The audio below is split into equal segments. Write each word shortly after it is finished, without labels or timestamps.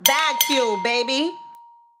fuel, baby.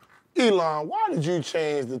 Elon, why did you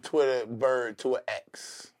change the Twitter bird to an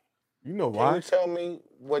X? You know Can why? you tell me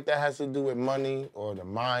what that has to do with money or the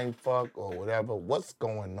mind fuck or whatever? What's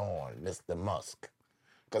going on, Mr. Musk?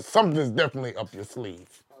 Because something's definitely up your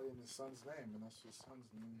sleeve. Probably in his son's name, and that's his son's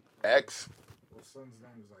name. X? His son's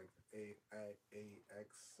name is like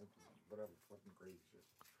A-X, whatever, fucking crazy shit.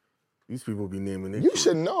 These people be naming it. You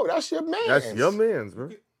should know. That's your man. That's your man's, bro.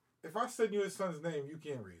 If I send you his son's name, you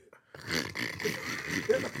can't read it.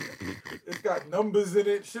 It's got numbers in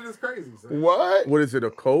it. Shit is crazy. Son. What? What is it, a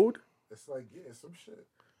code? It's like, yeah, some shit.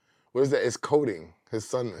 What is that? It's coding. His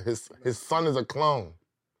son is a clone.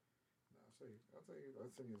 I'll tell you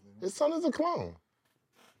his name. His son is a clone.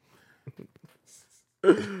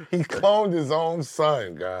 He cloned his own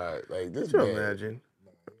son, God. Like this Could you man. imagine?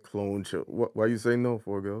 Clone chill. Why you say no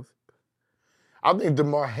for, girls? I think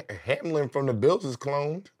DeMar Hamlin from the Bills is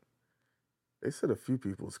cloned. They said a few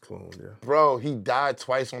people's cloned, yeah. Bro, he died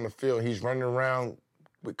twice on the field. He's running around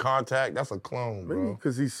with contact. That's a clone, Maybe bro.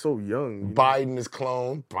 because he's so young. Biden is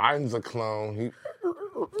cloned. Biden's a clone.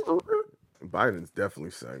 Biden's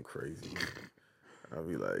definitely sounding crazy. I'll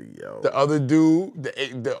be like, yo. The other dude,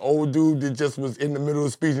 the old dude that just was in the middle of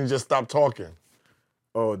the speech and just stopped talking.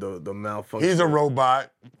 Oh, the malfunction. He's a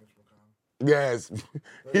robot. Yes.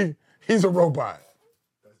 He's a robot.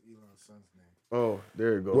 That's Elon's son's name. Oh,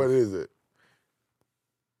 there it goes. What is it?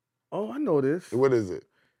 Oh, I know this. What is it?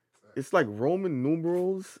 It's like Roman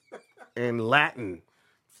numerals and Latin.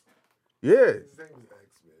 Yeah. His name is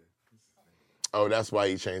X, man. Oh, that's why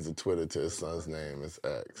he changed the Twitter to his son's name. It's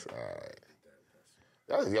X. All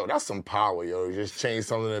right. That's some power, yo. You just change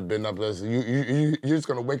something that's been up there. You're just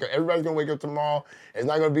gonna wake up. Everybody's gonna wake up tomorrow. It's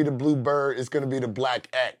not gonna be the blue bird. It's gonna be the black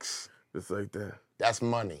X. Just like that. That's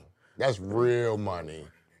money. That's real money.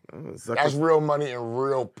 Zucker- That's real money and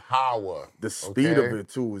real power. The speed okay? of it,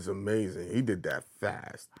 too, is amazing. He did that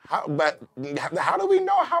fast. But how do we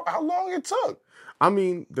know how long it took? I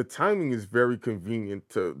mean, the timing is very convenient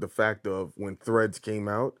to the fact of when Threads came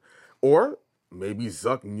out. Or maybe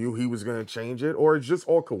Zuck knew he was going to change it. Or it's just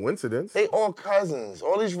all coincidence. They all cousins.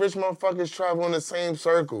 All these rich motherfuckers travel in the same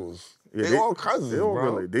circles. Yeah, they all cousins, they all bro.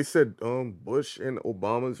 related. They said Bush and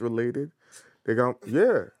Obama's related. They got,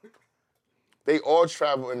 yeah. They all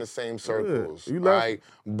travel in the same circles. You laugh- Like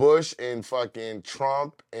Bush and fucking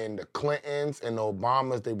Trump and the Clintons and the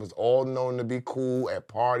Obamas, they was all known to be cool at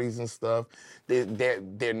parties and stuff.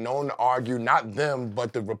 They're known to argue, not them,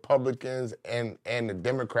 but the Republicans and the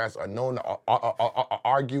Democrats are known to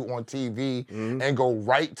argue on TV and go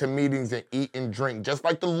right to meetings and eat and drink, just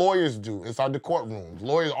like the lawyers do inside the courtrooms.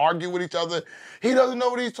 Lawyers argue with each other. He doesn't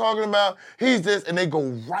know what he's talking about. He's this, and they go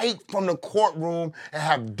right from the courtroom and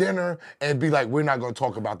have dinner and be like, we're not going to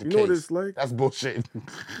talk about the case. You know what it's like? That's bullshit.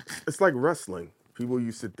 It's like wrestling. People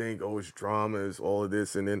used to think, oh, it's drama, it's all of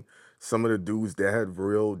this. And then some of the dudes that had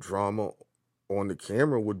real drama on the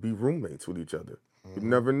camera would be roommates with each other. You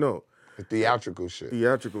never know. The theatrical shit.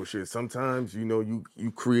 Theatrical shit. Sometimes, you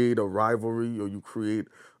create a rivalry or you create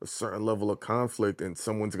a certain level of conflict and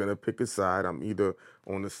someone's going to pick a side. I'm either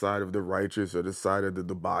on the side of the righteous or the side of the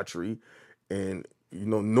debauchery. And,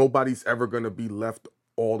 nobody's ever going to be left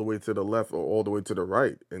all the way to the left or all the way to the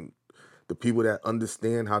right. And the people that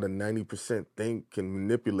understand how the 90% think can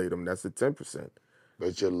manipulate them, that's the 10%.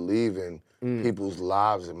 But you're leaving people's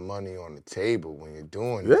lives and money on the table when you're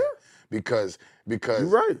doing Yeah. that. Because You're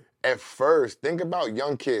right. at first, think about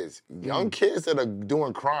young kids. Young kids that are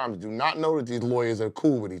doing crimes do not know that these lawyers are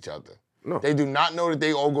cool with each other. No. They do not know that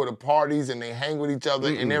they all go to parties and they hang with each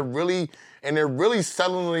other and they're really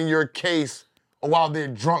settling your case while they're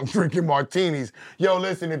drunk drinking martinis. Yo,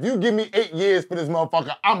 listen, if you give me 8 years for this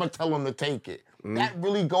motherfucker, I'ma tell him to take it. That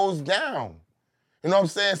really goes down. You know what I'm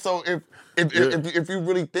saying? So if you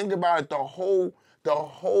really think about it, the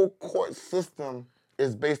whole court system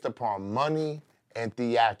is based upon money and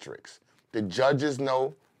theatrics. The judges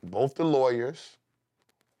know, both the lawyers,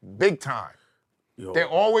 big time. Yo. They're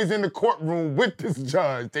always in the courtroom with this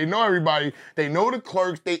judge. They know everybody. They know the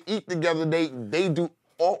clerks. They eat together. They do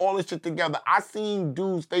all this shit together. I seen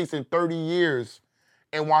dudes facing 30 years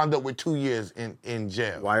and wound up with 2 years in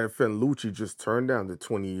jail. Wyatt Lucci just turned down the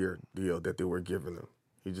 20-year deal that they were giving him.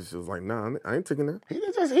 He just was like, nah, I ain't taking that. He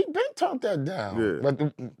been turned that down. Yeah.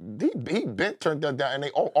 But he been turned that down, and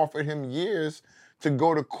they all offered him years to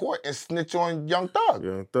go to court and snitch on Young Thug.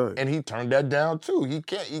 Young Thug. And he turned that down too. He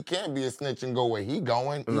can't be a snitch and go where he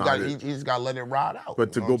going. He's got to let it ride out.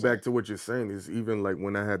 But to go back to what you're saying is even like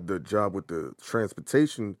when I had the job with the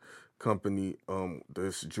transportation company,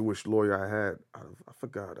 this Jewish lawyer I had, I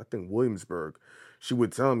forgot, I think Williamsburg, she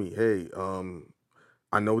would tell me, hey,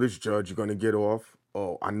 I know this judge, you're going to get off.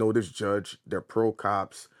 oh, I know this judge, they're pro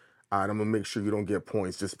cops. All right, I'm gonna make sure you don't get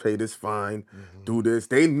points. Just pay this fine, do this.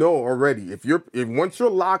 They know already. If once you're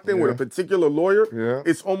locked in with a particular lawyer,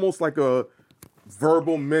 it's almost like a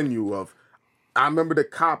verbal menu of. I remember the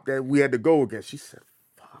cop that we had to go against. She said,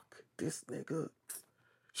 "Fuck this nigga."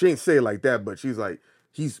 She ain't say it like that, but she's like,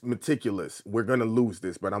 "He's meticulous. We're gonna lose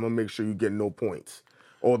this, but I'm gonna make sure you get no points.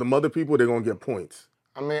 Or the other people, they're gonna get points."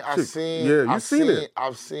 I mean, I've seen it.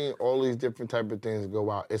 I've seen all these different type of things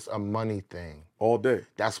go out. It's a money thing. All day.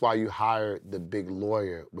 That's why you hire the big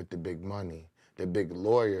lawyer with the big money. The big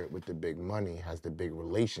lawyer with the big money has the big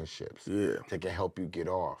relationships that can help you get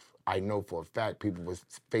off. I know for a fact people was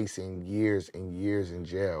facing years and years in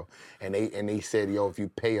jail, and they said, yo, if you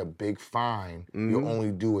pay a big fine, you'll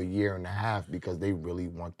only do a year and a half because they really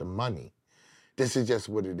want the money. This is just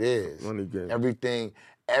what it is. Money game.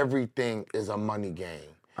 Everything is a money game.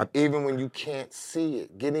 Even when you can't see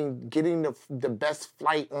it, getting the best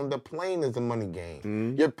flight on the plane is a money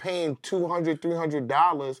game. You're paying $200,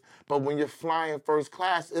 $300, but when you're flying first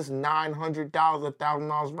class, it's $900,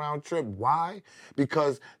 $1,000 round trip. Why?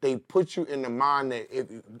 Because they put you in the mind that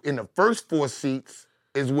in the first 4 seats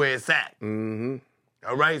is where it's at.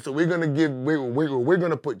 All right, so we're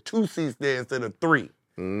gonna put 2 seats there instead of 3.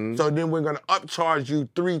 So then we're going to upcharge you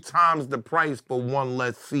 3 times the price for 1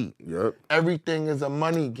 less seat. Yep. Everything is a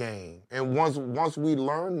money game. And once we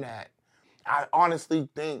learn that, I honestly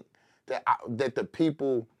think that that the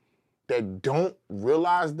people that don't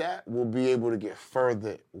realize that will be able to get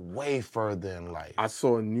way further in life. I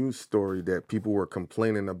saw a news story that people were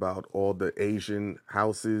complaining about all the Asian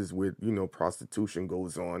houses with, prostitution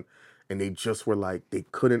goes on. And they just were like, they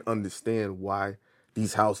couldn't understand why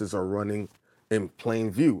these houses are running in plain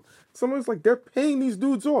view. Someone's like, they're paying these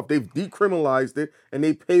dudes off. They've decriminalized it, and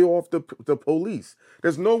they pay off the police.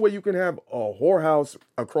 There's no way you can have a whorehouse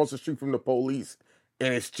across the street from the police,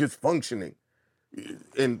 and it's just functioning.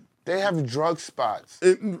 And they have drug spots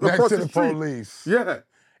next to the police. Yeah.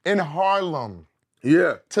 In Harlem.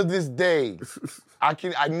 Yeah. To this day.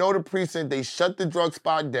 I know the precinct, they shut the drug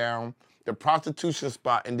spot down, the prostitution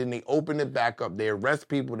spot, and then they open it back up. They arrest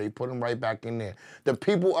people, they put them right back in there. The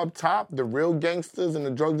people up top, the real gangsters and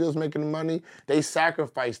the drug dealers making the money, they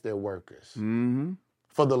sacrifice their workers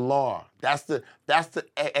for the law. That's the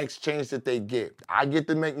exchange that they get. I get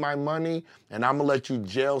to make my money, and I'm gonna let you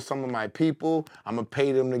jail some of my people. I'm gonna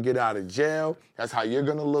pay them to get out of jail. That's how you're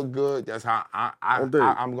gonna look good. That's how I'm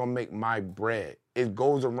gonna make my bread. It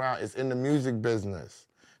goes around. It's in the music business.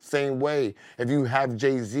 Same way, if you have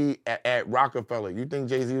Jay-Z at Rockefeller, you think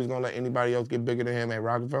Jay-Z was gonna let anybody else get bigger than him at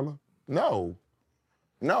Rockefeller? No.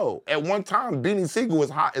 At one time, Beanie Siegel was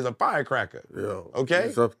hot as a firecracker. Yeah.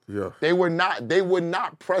 Okay? They would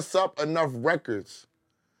not press up enough records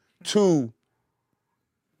to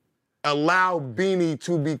allow Beanie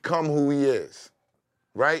to become who he is.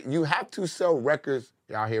 Right? You have to sell records.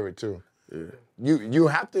 Y'all hear it too. Yeah. You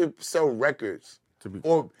have to sell records.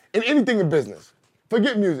 Or in anything in business.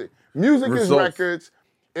 Forget music. Music is records.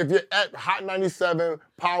 If you're at Hot 97,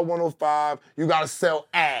 Power 105, you gotta sell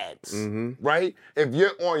ads, right? If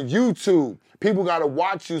you're on YouTube, people gotta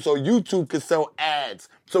watch you so YouTube can sell ads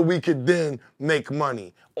so we could then make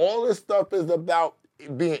money. All this stuff is about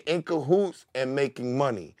being in cahoots and making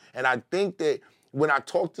money. And I think that when I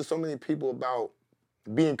talk to so many people about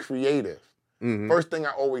being creative, first thing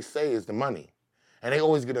I always say is the money. And they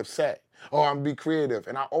always get upset. Oh, I'm be creative.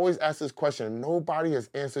 And I always ask this question. Nobody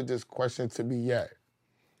has answered this question to me yet.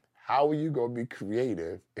 How are you going to be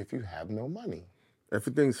creative if you have no money?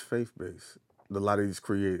 Everything's faith-based. A lot of these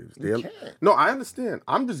creatives. You can't. No, I understand.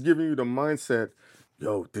 I'm just giving you the mindset,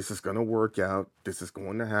 yo, this is going to work out. This is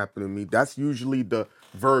going to happen to me. That's usually the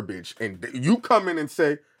verbiage. And you come in and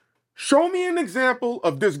say, show me an example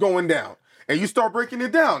of this going down. And you start breaking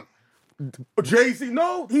it down. Jay-Z,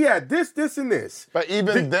 no, he had this, and this. But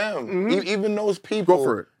even even those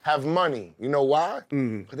people have money. You know why?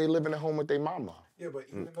 Because they live in a home with their mama. Yeah, but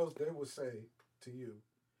even those, they would say to you,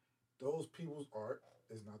 those people's art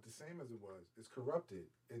is not the same as it was. It's corrupted.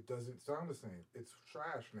 It doesn't sound the same. It's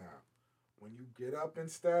trash now. When you get up in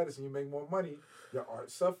status and you make more money, your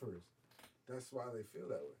art suffers. That's why they feel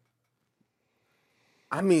that way.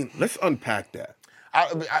 I mean, let's unpack that. I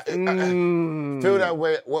feel that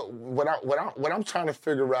way. What I'm trying to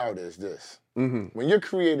figure out is this: when you're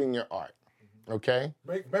creating your art, okay?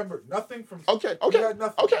 Remember, nothing from okay. We got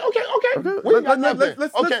nothing. Okay. We got nothing.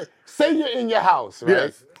 Okay. Say you're in your house, right?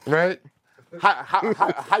 Yes. Right.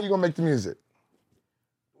 How you gonna make the music?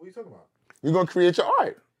 What are you talking about? You're gonna create your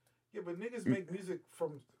art. Yeah, but niggas make music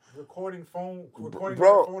from recording Bro, their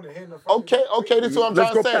phone and hitting the phone. okay, this is what I'm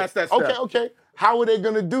Let's trying to go say. past that step. Okay. How are they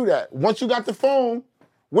gonna do that? Once you got the phone,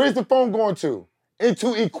 where's the phone going to?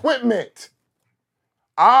 Into equipment.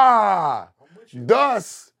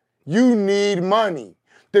 Thus, you need money.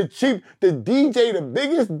 The DJ, the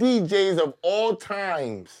biggest DJs of all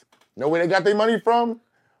times, know where they got their money from?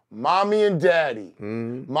 Mommy and daddy.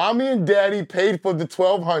 Mommy and daddy paid for the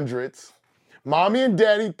 1200s. Mommy and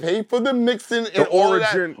daddy paid for the mixing and all of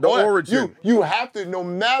that. The origin. You have to, no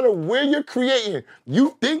matter where you're creating,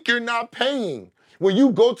 you think you're not paying. When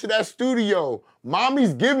you go to that studio,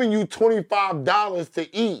 mommy's giving you $25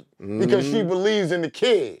 to eat because she believes in the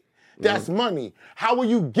kid. That's money. How are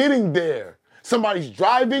you getting there? Somebody's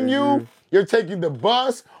driving you, you're taking the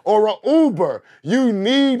bus or an Uber. You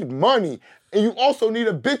need money. And you also need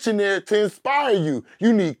a bitch in there to inspire you.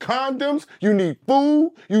 You need condoms, you need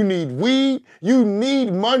food, you need weed, you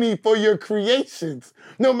need money for your creations.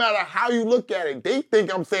 No matter how you look at it, they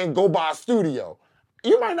think I'm saying go buy a studio.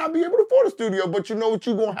 You might not be able to afford a studio, but you know what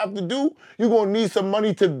you're going to have to do? You're going to need some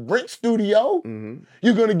money to rent studio.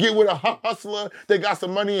 You're going to get with a hustler that got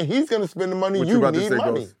some money, and he's going to spend the money. You need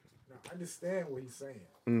money. Now, I understand what he's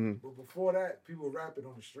saying. But before that, people rapping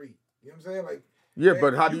on the street. You know what I'm saying? Like, Yeah,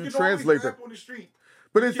 but how do you translate that? On the street.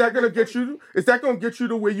 But is that gonna get you? Is that gonna get you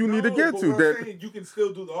to where you need to get to? What I'm saying, you can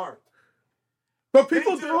still do the art. But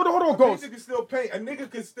people, hold on, Ghost. A nigga can still paint. A nigga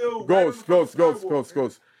can still. Ghost.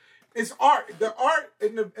 It's art. The art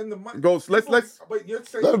and the money. Ghost. Let's. But you're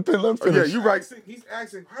saying. Let him finish. Yeah, you're right. He's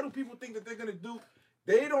asking, how do people think that they're gonna do?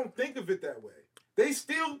 They don't think of it that way. They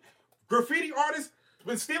still graffiti artists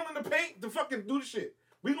been stealing the paint to fucking do the shit.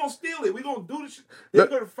 We gonna steal it. We gonna do the shit. They're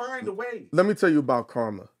gonna find a way. Let me tell you about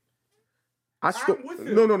karma. I'm with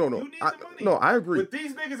you. No. You need the money. No, I agree. But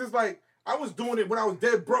these niggas is like, I was doing it when I was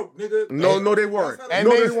dead broke, nigga. No, they weren't. And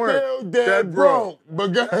no, they weren't. still dead broke. But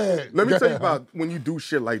go ahead. Let me tell you about when you do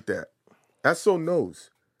shit like that. SO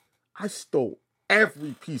knows. I stole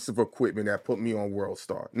every piece of equipment that put me on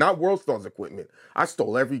WorldStar. Not WorldStar's equipment. I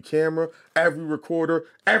stole every camera, every recorder,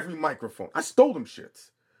 every microphone. I stole them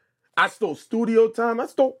shits. I stole studio time. I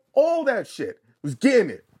stole all that shit. Was getting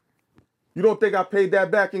it. You don't think I paid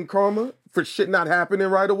that back in karma for shit not happening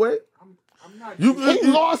right away? I'm not. He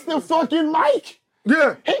lost the fucking mic.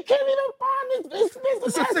 Yeah. He can't even find his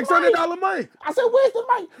It's a $600 mic. I said, where's the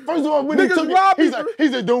mic? First of all, when Niggas he took rob it, me.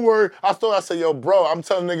 he said, don't worry. I said, yo, bro, I'm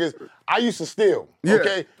telling niggas, I used to steal. Yeah.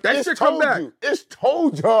 Okay? That It's shit come told back. you. It's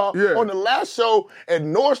told y'all Yeah. on the last show at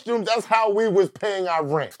Nordstrom's, that's how we was paying our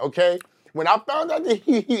rent, okay? When I found out that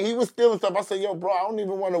he was stealing stuff, I said, yo, bro, I don't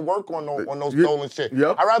even want to work on no stolen shit.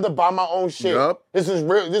 Yep. I'd rather buy my own shit. Yep. This is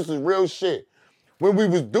real shit. When we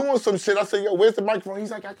was doing some shit, I said, yo, where's the microphone?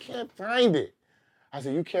 He's like, I can't find it. I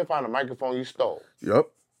said, you can't find a microphone you stole. Yep.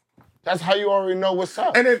 That's how you already know what's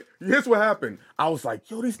up. And then here's what happened. I was like,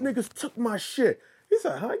 yo, these niggas took my shit. He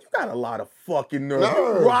said, huh? You got a lot of fucking nerve.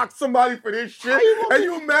 You rock somebody for this shit, and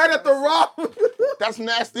you mad at the rock? That's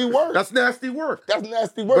nasty work. That's nasty work. That's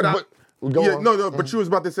nasty work. But go on. No, but you was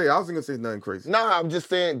about to say, I wasn't going to say nothing crazy. Nah, I'm just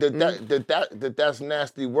saying that's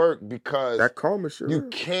nasty work because that karma shit. you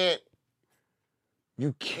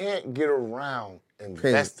can't get around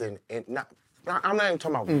investing in I'm not even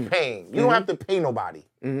talking about paying. You don't have to pay nobody,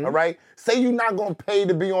 all right? Say you're not going to pay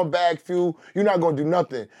to be on Bag Fuel. You're not going to do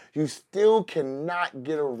nothing. You still cannot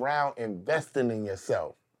get around investing in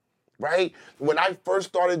yourself, right? When I first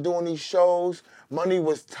started doing these shows, money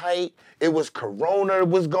was tight. It was Corona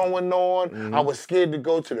was going on. I was scared to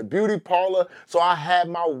go to the beauty parlor, so I had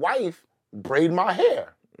my wife braid my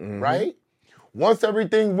hair, right? Once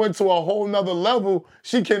everything went to a whole nother level,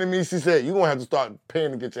 she came to me, she said, you're going to have to start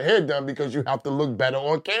paying to get your hair done because you have to look better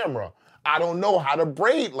on camera. I don't know how to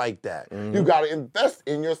braid like that. You got to invest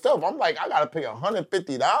in yourself. I'm like, I got to pay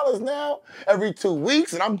 $150 now every 2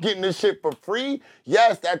 weeks, and I'm getting this shit for free.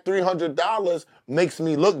 Yes, that $300 makes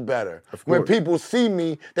me look better. When people see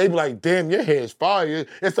me, they be like, damn, your hair's fire.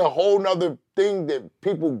 It's a whole nother thing that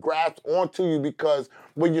people grasp onto you because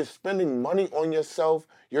when you're spending money on yourself,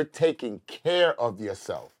 you're taking care of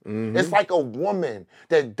yourself. It's like a woman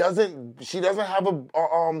that doesn't have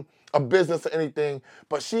a business or anything,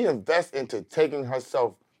 but she invests into taking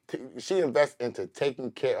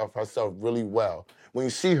care of herself really well. When you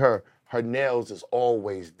see her nails is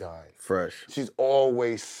always done. Fresh. She's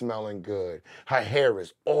always smelling good. Her hair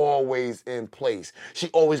is always in place. She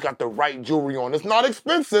always got the right jewelry on. It's not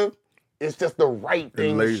expensive. It's just the right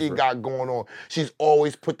thing that she got going on. She's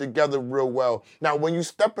always put together real well. Now, when you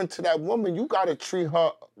step into that woman, you got to treat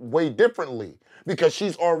her way differently because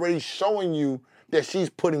she's already showing you that she's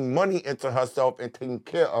putting money into herself and taking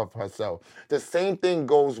care of herself. The same thing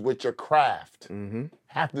goes with your craft.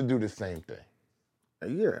 Have to do the same thing.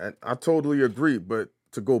 Yeah, and I totally agree. But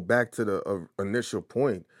to go back to the initial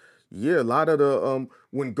point, yeah, a lot of the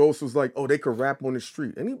when Ghost was like, "Oh, they could rap on the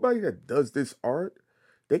street." Anybody that does this art,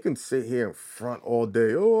 they can sit here in front all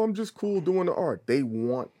day. Oh, I'm just cool doing the art. They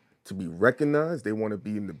want to be recognized. They want to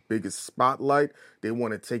be in the biggest spotlight. They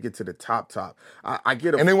want to take it to the top. I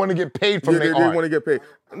get it. And they want to get paid from their They art. want to get paid.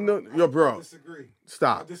 No, yo, I bro. disagree.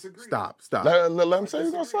 Stop. I disagree. Stop. Let him say what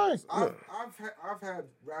he's gonna say. I've had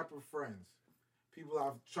rapper friends, people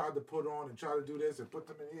I've tried to put on and try to do this and put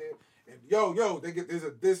them in here, and yo, they get there's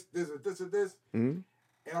a this, and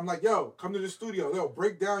I'm like, yo, come to the studio, yo,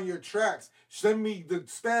 break down your tracks, send me the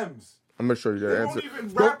stems. I'm gonna show you They the won't answer. even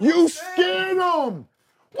rap on You stems. scared them.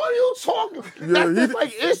 What are you talking? Yeah, That's just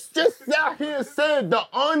like it's just out here saying the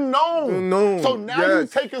unknown. Unknown, So now you're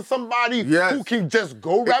yes. taking somebody Yes. who can just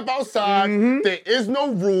go rap outside. There is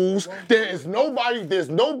no rules. There's nobody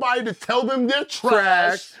to tell them they're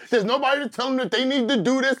trash. There's nobody to tell them that they need to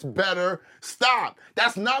do this better. Stop.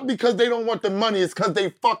 That's not because they don't want the money. It's because they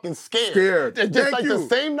fucking scared. They're just Thank like you. the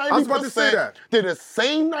same 90%. I was about to say that. They're the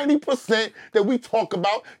same 90% that we talk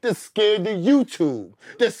about that's scared to YouTube.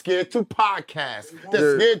 They're scared to podcasts.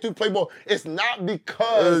 They're scared to play ball. It's not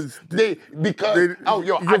because I just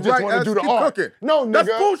right, want to do the keep art. cooking. No, nigga. That's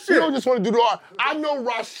bullshit. You don't just want to do the art. I know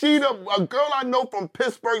Rashida, a girl I know from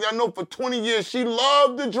Pittsburgh that I know for 20 years, she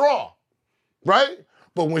loved to draw, right?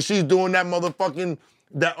 But when she's doing that motherfucking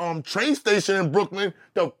train station in Brooklyn,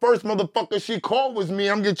 the first motherfucker she called was me.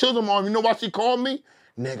 I'm getting children on. You know why she called me?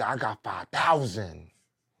 Nigga, I got 5,000.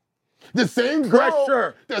 The same girl,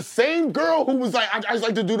 Pressure. the same girl who was like, I just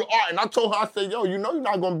like to do the art. And I told her, I said, yo, you know you're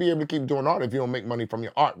not going to be able to keep doing art if you don't make money from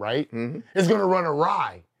your art, right? It's going to run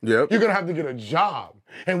awry. Yep. You're going to have to get a job.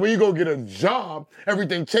 And when you go get a job,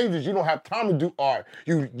 everything changes. You don't have time to do art.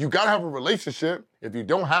 You got to have a relationship. If you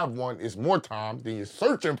don't have one, it's more time. Then you're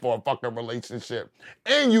searching for a fucking relationship.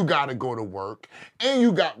 And you got to go to work. And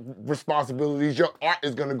you got responsibilities. Your art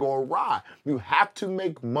is going to go awry. You have to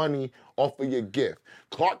make money off of your gift.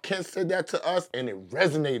 Clark Kent said that to us, and it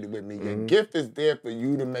resonated with me. Your gift is there for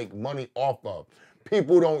you to make money off of.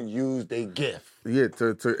 People don't use their gift. Yeah, to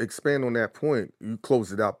expand on that point, you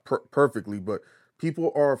closed it out perfectly, but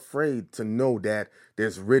people are afraid to know that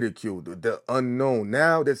there's ridicule, the unknown.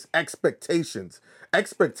 Now there's expectations.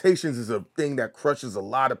 Expectations is a thing that crushes a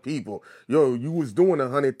lot of people. Yo, you was doing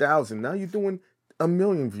 100,000, now you're doing 1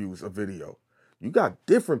 million views a video. You got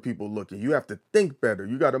different people looking. You have to think better.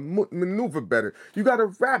 You got to maneuver better. You got to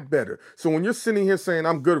rap better. So when you're sitting here saying,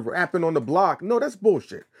 I'm good rapping on the block, no, that's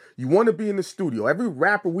bullshit. You want to be in the studio. Every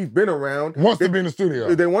rapper we've been around Wants to be in the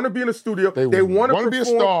studio. They want to be in the studio. They want to be a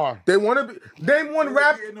star. They want to be. They want to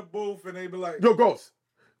rap. Get in the booth and they be like, Yo, Ghost.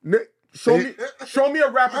 Show me a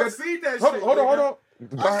rapper. I've seen that hold shit. on.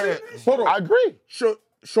 Go ahead. Hold on. I agree.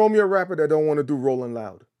 Show me a rapper that don't want to do Rolling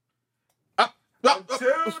Loud. Until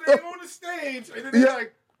they on the stage and then they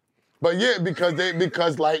like, But yeah,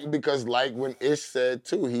 because like when Ish said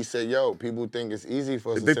too, he said, "Yo, people think it's easy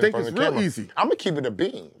for us to They sit think in front it's of the real camera." easy. I'm gonna keep it a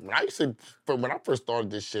bean. When I first started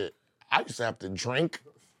this shit, I used to have to drink.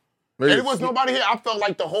 And it was nobody here. I felt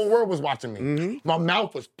like the whole world was watching me. My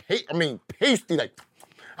mouth was pasty. Like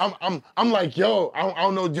I'm like, yo, I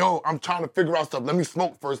don't know, yo, I'm trying to figure out stuff. Let me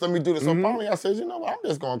smoke first. Let me do this. So finally I said, you know what? I'm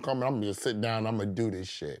just gonna come and I'm gonna just sit down. I'm gonna do this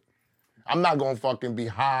shit. I'm not gonna fucking be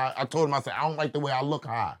high. I told him, I said, I don't like the way I look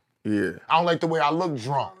high. Yeah. I don't like the way I look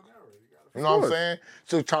drunk. You know what I'm saying?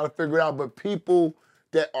 So try to figure it out. But people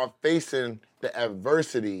that are facing the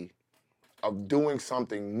adversity of doing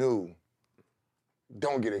something new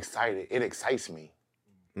don't get excited. It excites me.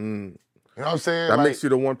 You know what I'm saying? That Like, makes you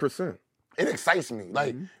the 1%. it excites me.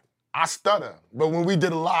 Like, I stutter. But when we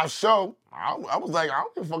did a live show, I was like, I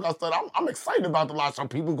don't give a fuck I stutter. I'm excited about the live show.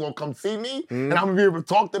 People gonna come see me, and I'm gonna be able to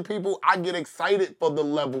talk to people. I get excited for the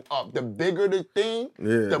level up. The bigger the thing,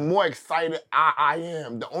 the more excited I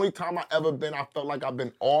am. The only time I felt like I've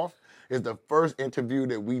been off is the first interview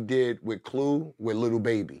that we did with Clue with Little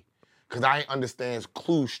Baby. Because I ain't understands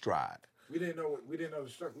Clue stride. we didn't know the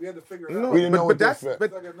structure. We had to figure it out. We didn't know what that's this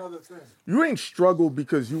It's like another thing. You ain't struggled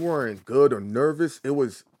because you weren't good or nervous.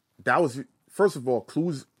 First of all,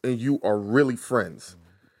 Clues and you are really friends.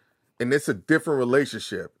 And it's a different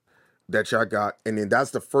relationship that y'all got. And then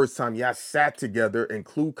that's the first time y'all sat together, and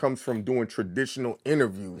Clue comes from doing traditional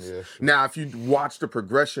interviews. Yeah, sure. Now, if you watch the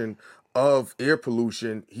progression of Air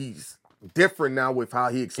Pollution, he's different now with how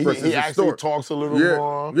he expresses He his actually story. talks a little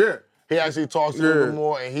more. Yeah. He actually talks a little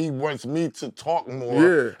more, and he wants me to talk more.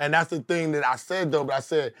 Yeah. And that's the thing that I said, though. But I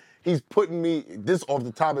said, he's putting me this off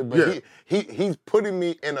the topic, but he's putting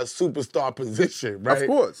me in a superstar position, right? Of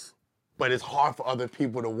course. But it's hard for other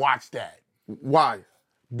people to watch that. Why?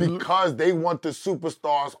 Because they want the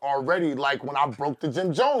superstars already, like when I broke the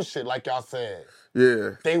Jim Jones shit, like y'all said.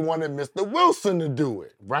 Yeah. They wanted Mr. Wilson to do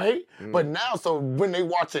it, right? But now, so when they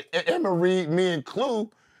watch it, Emma Reed, me and Clue,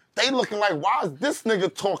 they looking like, why is this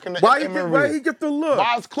nigga talking to Emma Reed? Why he get the look?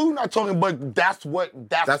 Why is Clue not talking? But that's what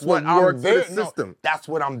what I'm works there. in the system. That's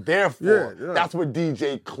what I'm there for. Yeah. That's what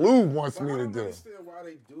DJ Clue wants But me I to don't do. understand why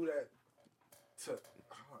they do that.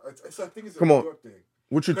 I think it's a Come New on. York thing.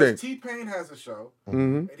 What you think? T-Pain has a show,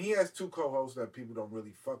 Mm-hmm. and he has 2 co-hosts that people don't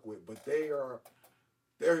really fuck with, but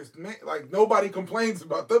there's like nobody complains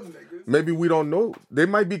about them niggas. Maybe we don't know. They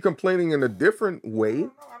might be complaining in a different way.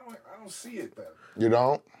 No, I don't see it though. You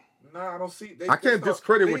don't? Nah, I don't see. I can't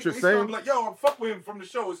discredit what you're saying. Start like, yo, I'm fuck with him from the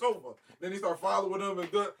show. It's over. Then they start following him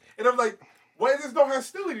and I'm like, why is there no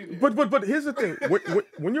hostility there? But here's the thing: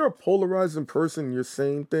 when you're a polarizing person, you're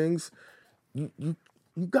saying things.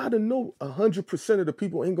 You gotta know 100% of the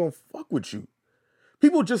people ain't gonna fuck with you.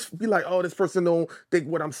 People just be like, oh, this person don't think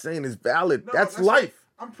what I'm saying is valid. No, that's life. Like,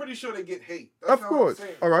 I'm pretty sure they get hate. That's Of not course. What I'm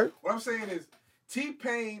saying. All right. What I'm saying is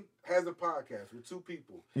T-Pain has a podcast with 2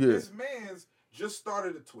 people. Yeah. This man's just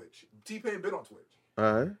started a Twitch. T-Pain been on Twitch.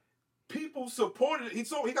 All right. People supported it. He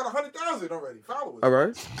got 100,000 already followers. All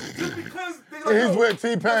right. Just because they like, He's with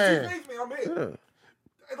T-Pain. T-Pain's man, I'm in.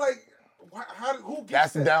 Yeah. Like, who gets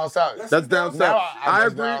That's that? down south. That's down south. Now I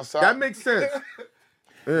that's agree. down south. That makes sense.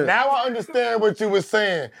 Yeah. Now I understand what you were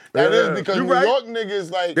saying. That is Yeah. because You New right. York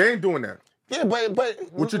niggas like They ain't doing that. yeah, but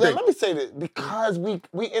What you let think? me say this because we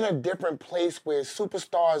in a different place where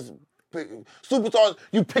superstars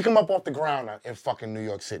you pick them up off the ground in fucking New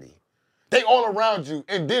York City. They all around you,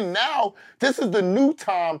 and then now this is the new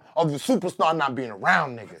time of the superstar not being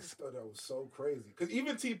around I niggas. just thought that was so crazy. Because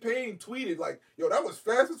even T-Pain tweeted, like, yo, that was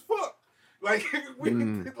fast as fuck. Like,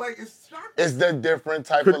 like it's shocking. It's the different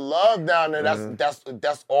type of love down there.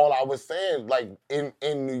 That's all I was saying. Like in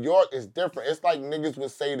New York, it's different. It's like niggas would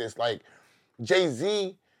say this. Like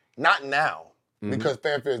Jay-Z, not now because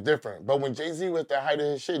fanfare is different. But when Jay-Z was at the height of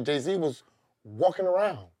his shit, Jay-Z was walking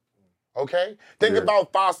around. Okay, think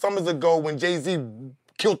about 5 summers ago when Jay-Z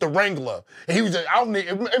killed the Wrangler, and he was just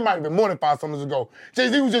it might have been more than 5 summers ago.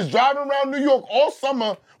 Jay-Z was just driving around New York all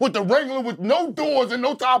summer with the Wrangler with no doors and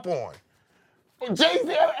no top on.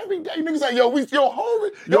 Jay-Z every day, niggas like, yo,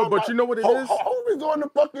 homie. Yo, but you know what it is? Homie's on the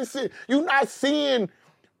fucking shit. You not seeing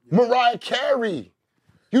Mariah Carey.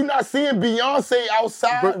 You not seeing Beyonce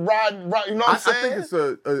outside ride, you know what I'm I saying? think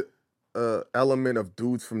it's a element of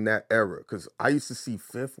dudes from that era. Because I used to see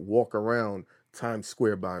Fifth walk around Times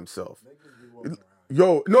Square by himself. Niggas be walking around.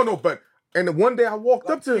 Yo, no, but and one day I walked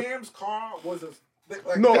up to Cam's car was a...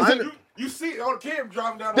 Like, No, you see it on Cam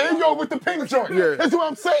driving down There the you go with the pink joint. Yeah. That's what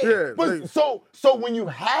I'm saying. Yeah, but like- so when you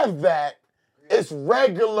have that, it's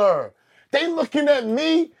regular. They looking at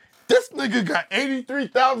me. This nigga got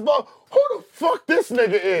 83,000 followers. Who the fuck this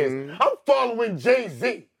nigga is? I'm following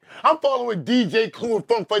Jay-Z. I'm following DJ Clue and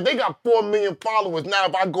Funk Flex. They got 4 million followers now.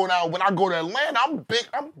 When I go to Atlanta,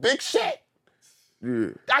 I'm big shit. yeah.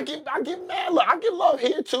 I get mad love. I get love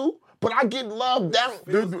here too, but I get love down.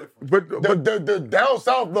 But The down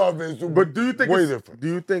south love is. But do you think way it's, different? do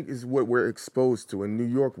you think is what we're exposed to in New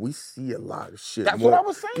York? We see a lot of shit. That's more, what I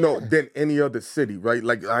was saying. No, than any other city, right?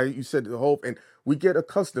 Like you said, the whole and we get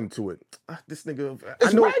accustomed to it. This nigga,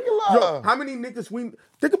 It's I know, regular. Yo, how many niggas we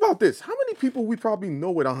think about this? How many people we probably know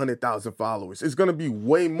with 100,000 followers? It's gonna be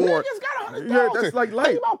way more. Niggas got 100,000. Yeah, that's like light.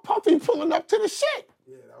 Think about Puffy pulling up to the shit.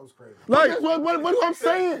 Yeah, that was crazy. Like That's what I'm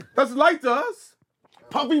saying. that's light to us.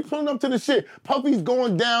 Puffy pulling up to the shit. Puffy's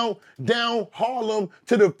going down Harlem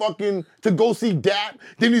to go see Dap.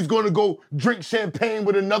 Then he's going to go drink champagne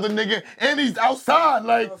with another nigga. And he's outside.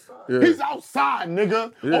 Like, Yeah. he's outside,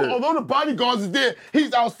 nigga. Yeah. Although the bodyguards is there,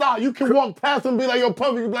 he's outside. You can walk past him and be like, yo,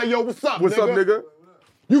 Puffy. You be like, yo, what's up, What's up, nigga?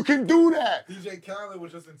 You can do that. DJ Khaled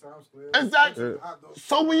was just in Times Square. Exactly. Hot dog.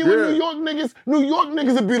 So when you in New York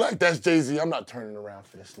niggas would be like, that's Jay-Z. I'm not turning around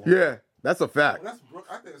for this. Nigga. Yeah, that's a fact.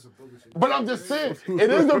 I think it's a Brooklyn shit. But I'm just saying, it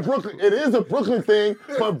is a Brooklyn thing,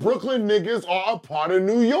 but Brooklyn niggas are a part of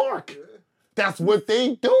New York. That's what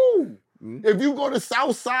they do. If you go to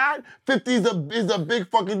South Side, 50 is a big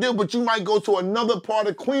fucking deal, but you might go to another part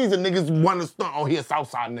of Queens and niggas want to start, oh, here, South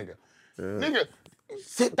Side nigga. Nigga,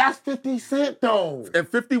 that's 50 Cent though. And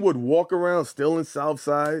 50 would walk around still in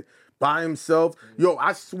Southside by himself. Yo,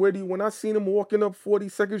 I swear to you, when I seen him walking up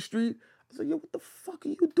 42nd Street, I said, yo, what the fuck are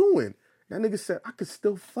you doing? That nigga said, I could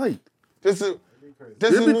still fight. This is It'd be crazy. this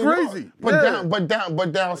It'd is be New York. crazy. But Yeah.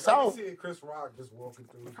 down I south. see Chris Rock just walking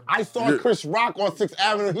through. I saw Yeah. Chris Rock on 6th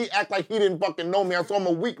Avenue. He act like he didn't fucking know me. I saw him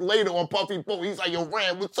a week later on Puffy Boat. He's like, yo,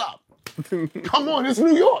 Rand, what's up? Come on, it's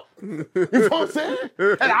New York. You know what I'm saying?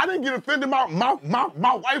 And I didn't get offended. My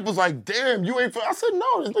wife was like, damn, you ain't. I said,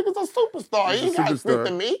 no, this nigga's a superstar. He He's ain't a got to speak superstar.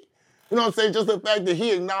 to me. You know what I'm saying? Just the fact that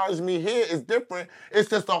he acknowledged me here is different. It's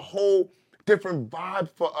just a whole different vibe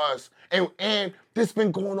for us. And this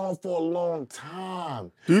been going on for a long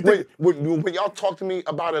time. Do you think- when y'all talk to me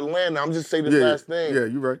about Atlanta, I'm just saying this Yeah, last thing. yeah,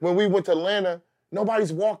 you're right. When we went to Atlanta,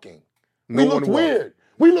 nobody's walking. No we one looked walked. weird.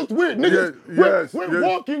 We looked weird. Niggas, Yeah, we're yes.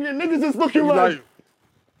 walking and niggas is looking like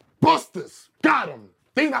busters. Got them.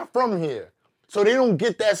 They not from here. So they don't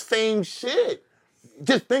get that same shit.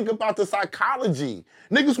 Just think about the psychology.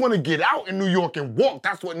 Niggas want to get out in New York and walk.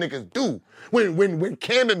 That's what niggas do. When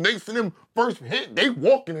Camden Nace and them first hit, they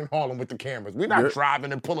walking in Harlem with the cameras. We're not Yeah.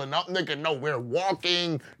 driving and pulling up, nigga. No, we're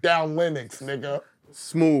walking down Lenox, nigga.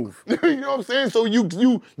 Smooth. You know what I'm saying? So you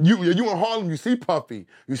in Harlem, you see Puffy,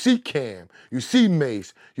 you see Cam, you see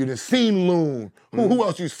Mace, you done seen Loon. Who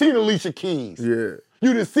else? You seen Alicia Keys. Yeah.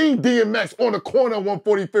 You done seen DMX on the corner of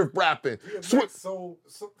 145th rapping. So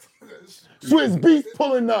Swizz Beats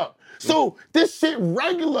pulling up. So this shit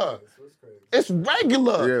regular. it's crazy. It's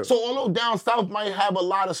regular. Yeah. So although down south might have a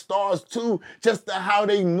lot of stars too, just the how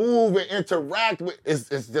they move and interact with, it's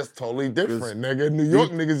just totally different, nigga. New York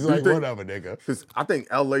niggas is like, think- whatever, nigga. Because I think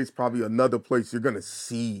LA's probably another place you're gonna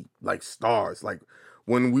see like stars. Like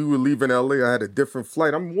when we were leaving LA, I had a different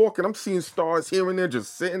flight. I'm walking, I'm seeing stars here and there,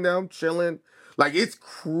 just sitting down, chilling. Like it's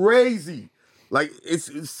crazy. Like it's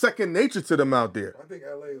second nature to them out there. I think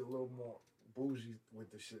LA is a little more bougie with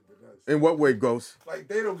the shit than us. In what way, Ghost? Like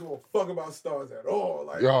they don't give a fuck about stars at all.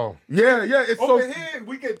 Like Yo. Yeah, it's over so. here,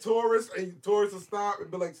 we get tourists and tourists will stop and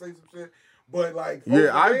be like, say some shit. But like, Yeah,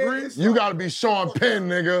 over I there, agree. it's You like, gotta be Sean Penn,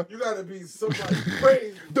 nigga. You gotta be somebody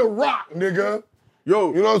crazy. The Rock, nigga.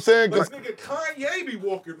 Yo, You know what I'm saying? 'Cause- Like nigga, Kanye be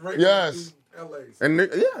walking right Yes. through LA. and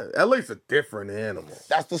LA's a different animal.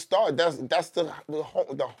 that's the star. That's the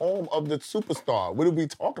home of the superstar. What are we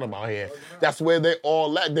talking about here? That's where they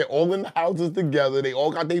all at. They're all in the houses together. They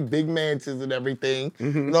all got their big mansions and everything.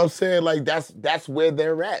 You know what I'm saying? Like that's where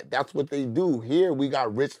they're at. That's what they do. Here we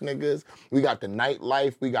got rich niggas. We got the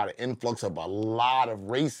nightlife. We got an influx of a lot of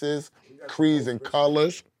races, creeds, and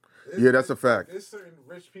colors. Yeah, that's a fact. There's certain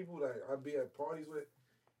rich people that I be at parties with,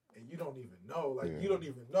 and you don't even know. Like, you don't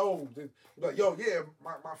even know. Like, yo, yeah,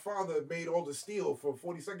 my father made all the steel for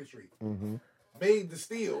 42nd Street. Made the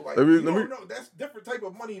steel. Like, Let me- you let don't me- know. That's different type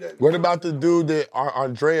of money that. What about the dude that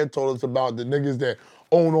Andrea told us about, the niggas that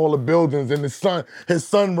own all the buildings and his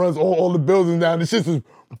son runs all the buildings down. The shit is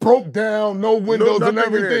broke down, no windows and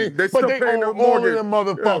nothing in it. everything. They but still they paying own their all of mortgage. them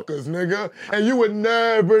motherfuckers, nigga. And you would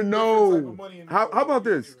never type of know. money in How about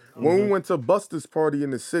this? When Mm-hmm. we went to Buster's party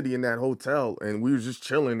in the city in that hotel, and we was just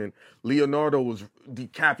chilling, and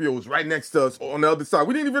DiCaprio was right next to us on the other side.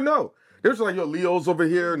 We didn't even know. They was like, yo, Leo's over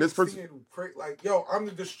here, and this person. Like, yo, I'm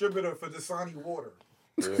the distributor for Dasani water.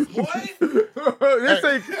 What? They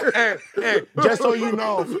say, And just so you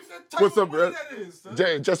know, What's up, bro?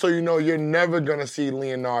 bro? just so you know, you're never gonna see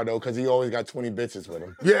Leonardo because he always got 20 bitches with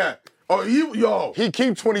him. yeah. Oh, yo. He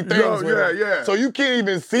keep 20 things Yo, with yeah, him. yeah. So you can't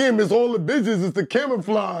even see him. It's all the bitches. It's the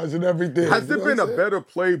camouflage and everything. Has You there know been what a I'm saying? better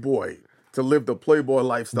Playboy to live the Playboy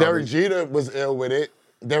lifestyle? Derek Jeter was ill with it.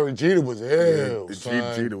 Derek Jeter was ill, The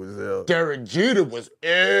son. Jeter was ill. Derek Jeter was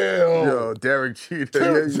ill. Yo, Derek Jeter.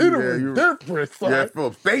 Derek yeah, Jeter yeah, was you- different, son. Yeah, for a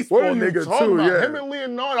baseball What are you nigga talking too. about? Yeah. Him and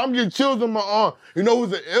Leonardo, I'm getting chills on my arm. You know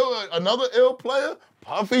who's another ill player?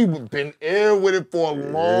 Puffy been ill with it for a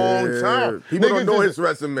long Yeah. time. People don't Niggas know is- his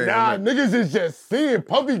resume. Nah, Like, niggas is just seeing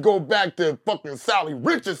Puffy go back to fucking Sally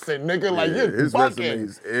Richardson, nigga. Like, Yeah, you're his bucking. resume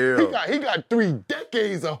is ill. He got 3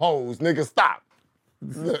 decades of hoes, nigga. Stop.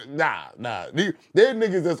 Nah. They're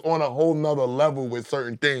niggas that's on a whole nother level with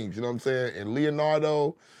certain things, you know what I'm saying? And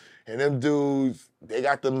Leonardo and them dudes, they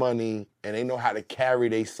got the money and they know how to carry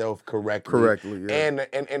themselves correctly. Correctly, yeah.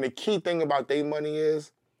 And the key thing about their money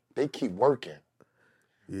is they keep working.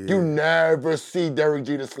 yeah. You never see Derek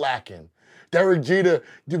Jeter slacking. Derek Jeter,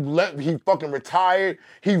 he fucking retired.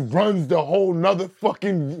 He runs the whole nother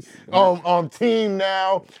fucking team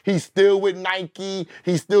now. He's still with Nike.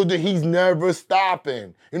 He's never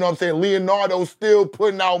stopping. You know what I'm saying? Leonardo's still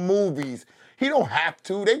putting out movies. He don't have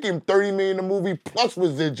to. They give him $30 million a movie plus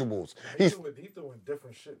residuals. He's doing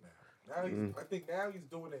different shit now. I think now he's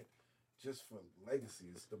doing it just for legacy.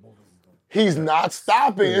 It's the movies he's doing. He's not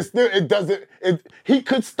stopping. He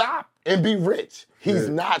could stop and be rich. He's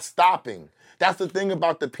not stopping. That's the thing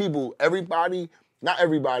about the people. Everybody not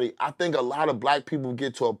everybody, I think a lot of black people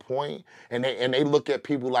get to a point and they look at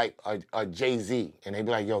people like a Jay-Z and they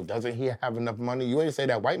be like, yo, doesn't he have enough money? You ain't say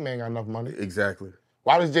that white man got enough money. Exactly.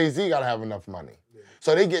 Why does Jay-Z gotta have enough money?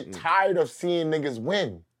 So they get tired of seeing niggas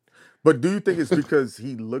win. But do you think it's because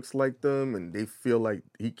he looks like them and they feel like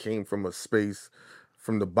he came from a space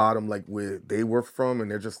from the bottom, like where they were from, and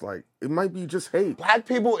they're just like, it might be just hate. Black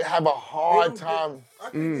people have a hard time. I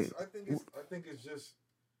think it's just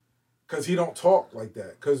because he don't talk like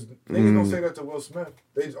that. Because niggas don't say that to Will Smith.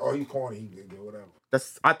 They just, he corny, he whatever.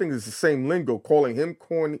 I think it's the same lingo. Calling him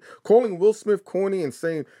corny, calling Will Smith corny, and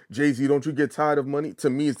saying Jay-Z, don't you get tired of money? To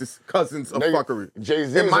me, is this cousins of fuckery.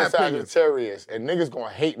 Jay-Z is a Sagittarius, and niggas gonna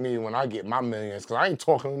hate me when I get my millions, because I ain't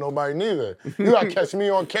talking to nobody neither. You gotta catch me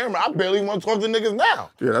on camera. I barely want to talk to niggas now.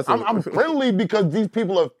 Yeah, I'm friendly because these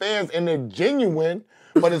people are fans and they're genuine.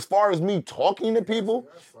 But as far as me talking to people,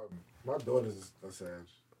 my daughter's a Sag.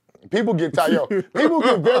 People get tired. Yo, people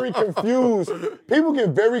get very confused. People get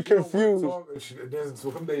very confused. Then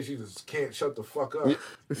some days she just can't shut the fuck up.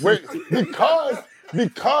 Wait,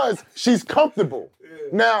 because she's comfortable. Yeah.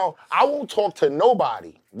 Now, I won't talk to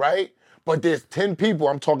nobody, right? But there's 10 people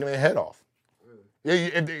I'm talking their head off.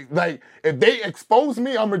 Yeah, if they expose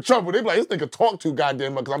me, I'm in trouble. They be like, this nigga talk too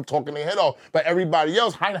goddamn much because I'm talking their head off. But everybody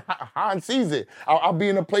else, Hein sees it. I'll be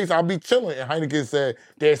in a place, I'll be chilling, and Heineken said,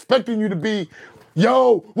 they're expecting you to be,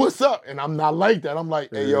 yo, what's up? And I'm not like that. I'm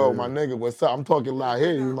like, hey, yo, my nigga, what's up? I'm talking loud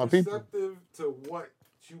here, you my people. Receptive to what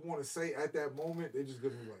you want to say at that moment, they just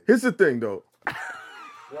give me like. Here's the thing, though.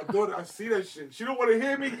 My daughter, I see that shit. She don't want to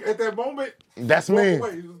hear me at that moment. That's me.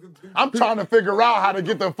 I'm trying to figure out how to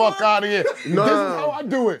get the fuck out of here. No. This is how I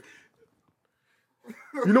do it.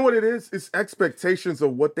 You know what it is? It's expectations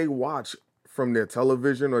of what they watch from their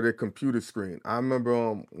television or their computer screen. I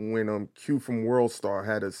remember when Q from World Star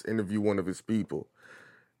had us interview one of his people.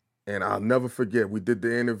 And I'll never forget, we did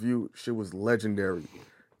the interview. Shit was legendary.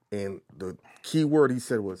 And the key word he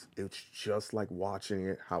said was, it's just like watching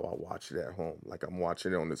it how I watch it at home. Like I'm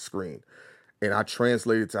watching it on the screen. And I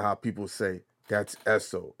translated to how people say, that's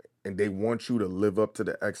ESO. And they want you to live up to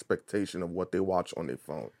the expectation of what they watch on their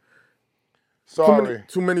phone. Sorry.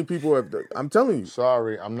 Too many people have done. I'm telling you.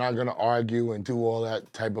 Sorry, I'm not going to argue and do all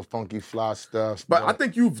that type of funky fly stuff. But I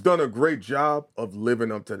think you've done a great job of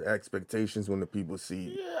living up to the expectations when the people see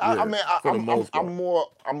you. Yeah, I'm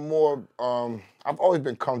more, I've always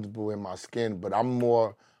been comfortable in my skin, but I'm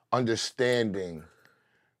more understanding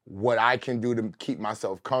what I can do to keep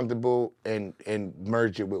myself comfortable and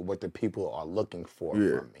merge it with what the people are looking for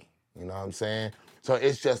from me. You know what I'm saying? So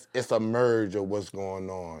it's a merge of what's going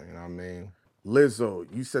on, you know what I mean? Lizzo,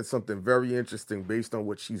 you said something very interesting based on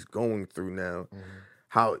what she's going through now,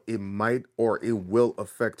 how it might or it will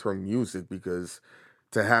affect her music, because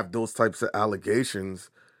to have those types of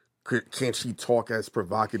allegations, can't she talk as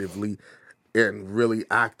provocatively and really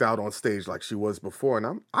act out on stage like she was before?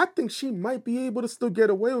 And I think she might be able to still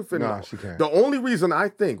get away with it now. No, she can't. The only reason I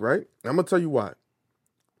think, right? I'm going to tell you why.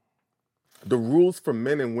 The rules for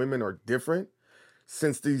men and women are different.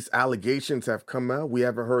 Since these allegations have come out, we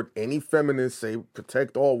haven't heard any feminists say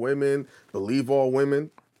protect all women, believe all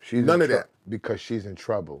women. None of that. Because she's in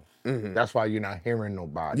trouble. Mm-hmm. That's why you're not hearing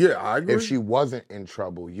nobody. Yeah, I agree. If she wasn't in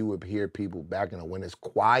trouble, you would hear people backing her. When it's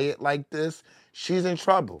quiet like this, she's in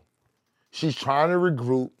trouble. She's trying to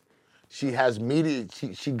regroup. She has media.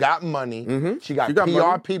 She got money. Mm-hmm. She got PR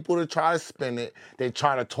money. People to try to spin it. They're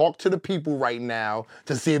trying to talk to the people right now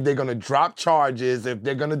to see if they're going to drop charges, if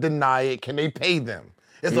they're going to deny it. Can they pay them?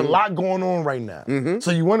 It's a lot going on right now. Mm-hmm.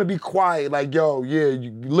 So you want to be quiet, like, yo,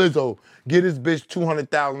 Lizzo, get this bitch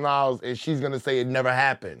 $200,000 and she's going to say it never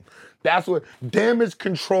happened. That's what damage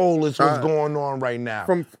control is what's going on right now.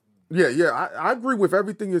 I agree with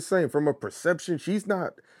everything you're saying. From a perception, she's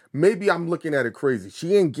not... Maybe I'm looking at it crazy.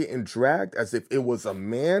 She ain't getting dragged as if it was a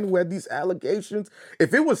man who had these allegations.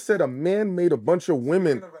 If it was said a man made a bunch of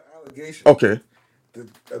women... Allegation. Okay.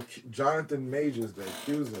 Jonathan Majors, the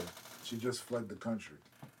accuser, she just fled the country.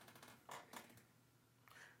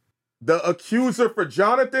 The accuser for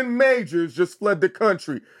Jonathan Majors just fled the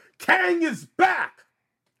country. Kang is back!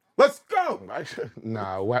 Let's go!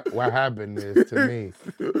 Nah, what happened is, to me...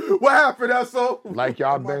 What happened, S.O.? Like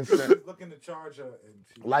y'all been saying... looking to charge her.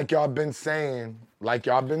 Like y'all been saying,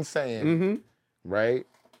 mm-hmm. Right?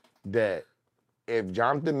 That if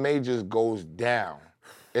Jonathan Majors goes down,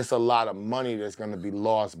 it's a lot of money that's going to be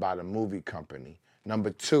lost by the movie company.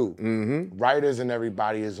 Number two, writers and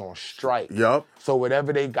everybody is on strike. Yep. So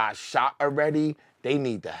whatever they got shot already, they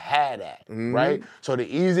need to have that, right? So the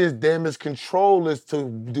easiest damage control is to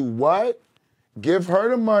do what? Give her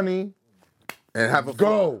the money and have a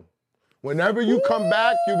go. Whenever you come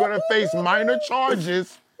back, you're gonna face minor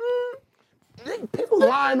charges. People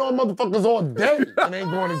lying on motherfuckers all day and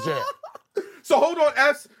ain't going to jail. So hold on,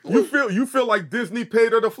 S. You feel like Disney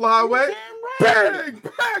paid her to fly away? Bang,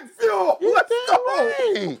 Phil. Let's go.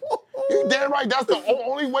 Right. You damn right. That's the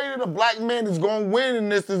only way that a black man is going to win in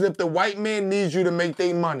this is if the white man needs you to make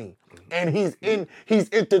their money. And he's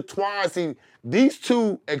intertwined. See, these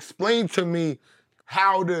two explain to me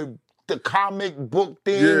how the comic book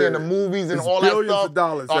thing and the movies and It's all that billions stuff of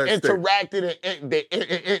dollars are at stake.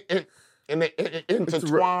 interacted and they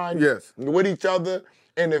intertwined Yes. with each other.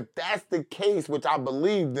 And if that's the case, which I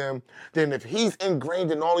believe them, then if he's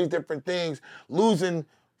ingrained in all these different things, losing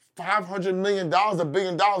 $500 million, $1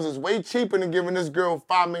 billion is way cheaper than giving this girl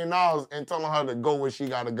 $5 million and telling her to go where she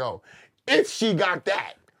got to go. If she got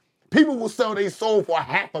that, people will sell their soul for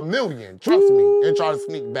 $500,000, trust me, and try to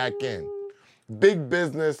sneak back in. Big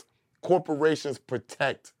business, corporations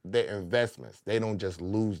protect their investments. They don't just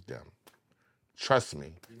lose them. Trust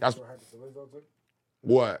me. That's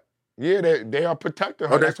what. Yeah, they are protecting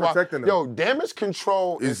her. Oh, they're That's why, protecting her. Yo, damage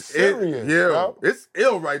control is serious. It's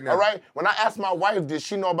ill right now. All right. When I asked my wife, did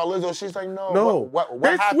she know about Lizzo? She's like, no. No. What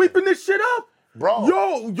They're happened? sweeping this shit up. Bro.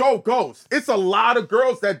 Yo, Ghost. It's a lot of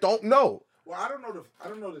girls that don't know. Well, I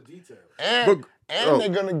don't know the details. And they're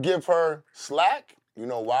gonna give her slack. You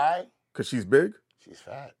know why? Cause she's big. She's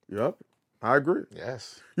fat. Yep. I agree.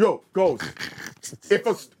 Yes. Yo, Ghost.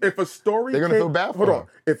 if a story They're gonna feel bad for hold her. on.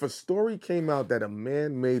 If a story came out that a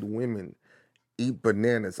man made women eat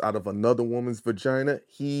bananas out of another woman's vagina,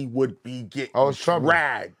 he would be getting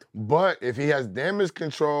dragged. But if he has damage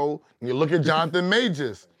control, you look at Jonathan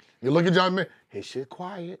Majors. His shit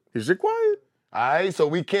quiet. Is it quiet? All right, so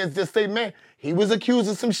we can't just say, man, he was accused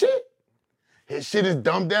of some shit. His shit is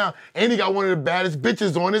dumbed down, and he got one of the baddest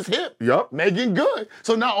bitches on his hip. Yup. Making good.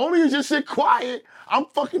 So not only is your shit quiet, I'm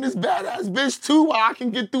fucking this badass bitch too while I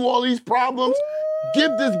can get through all these problems.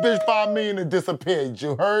 Give this bitch $5 million to disappear.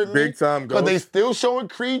 You heard me? Big time, Because they Ghost. still showing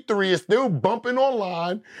Creed 3. It's still bumping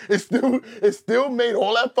online. It's still made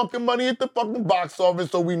all that fucking money at the fucking box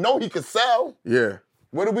office, so we know he could sell. Yeah.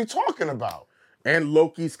 What are we talking about? And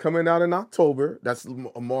Loki's coming out in October. That's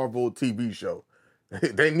a Marvel TV show.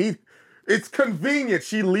 It's convenient.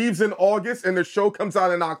 She leaves in August and the show comes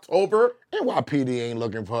out in October. NYPD ain't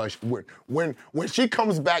looking for her. When she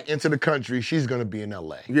comes back into the country, she's gonna be in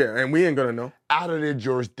LA. Yeah, and we ain't gonna know. Out of their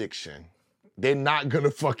jurisdiction. They're not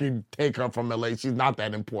gonna fucking take her from LA. She's not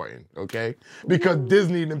that important, okay? Because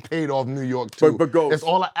Disney done paid off New York too. But Ghost. It's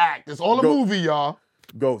all an act. It's all a movie, y'all.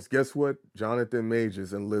 Ghost, guess what? Jonathan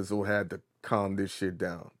Majors and Lizzo had to calm this shit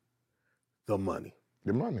down. The money.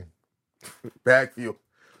 The money. Backfield.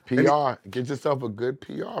 PR. Get yourself a good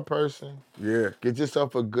PR person. Yeah. Get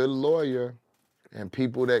yourself a good lawyer and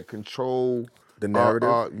people that control The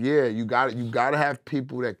narrative. Yeah, you gotta have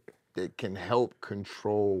people that can help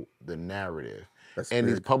control the narrative. And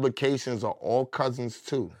these publications are all cousins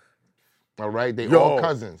too. All right? They all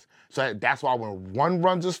cousins. So that's why when one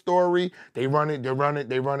runs a story, they run it.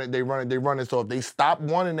 So if they stop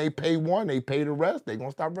one and they pay one, they pay the rest, they're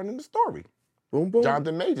gonna stop running the story. Boom, boom.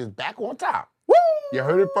 Jonathan Majors back on top. Woo! You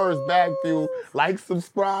heard it first, Backfield. Like,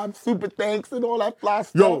 subscribe, super thanks, and all that fly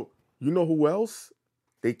stuff. Yo, you know who else?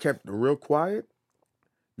 They kept it real quiet.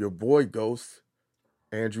 Your boy Ghost,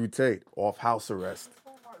 Andrew Tate, off house arrest.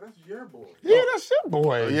 That's your boy. Yeah, that's your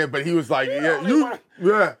boy. Yeah, but he was like,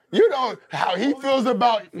 You know how he feels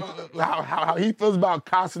about how he feels about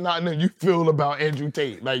Casanat, and then you feel about Andrew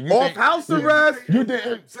Tate. Like you Off think- house arrest. You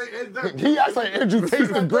think he acts like Andrew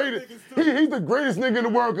Tate's the greatest. He's the greatest nigga in the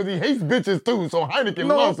world because he hates bitches too. So Heineken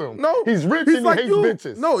loves him. No, he's rich and like he hates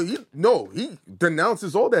bitches. No, he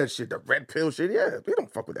denounces all that shit. The red pill shit. Yeah, he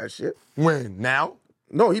don't fuck with that shit. When now?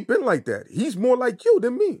 No, he been like that. He's more like you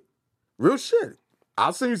than me. Real shit.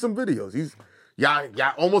 I'll send you some videos. Y'all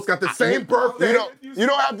almost got the same birthday. You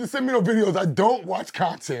don't have to send me no videos. I don't watch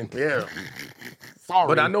content. Yeah. Sorry.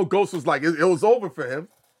 But I know Ghost was like, it was over for him.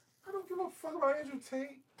 I don't give a fuck about Andrew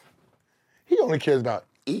Tate. He only cares about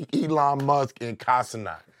Elon Musk and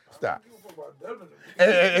Casanat. Stop. I don't give a fuck about them.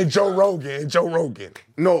 And Joe Rogan.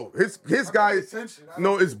 No, his guy is, attention.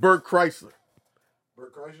 no, it's Bert Kreischer.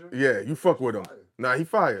 Bert Kreischer? Yeah, you fuck with him. Nah, he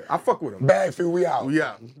fired. I fuck with him. Backfield, we out. We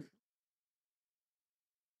out.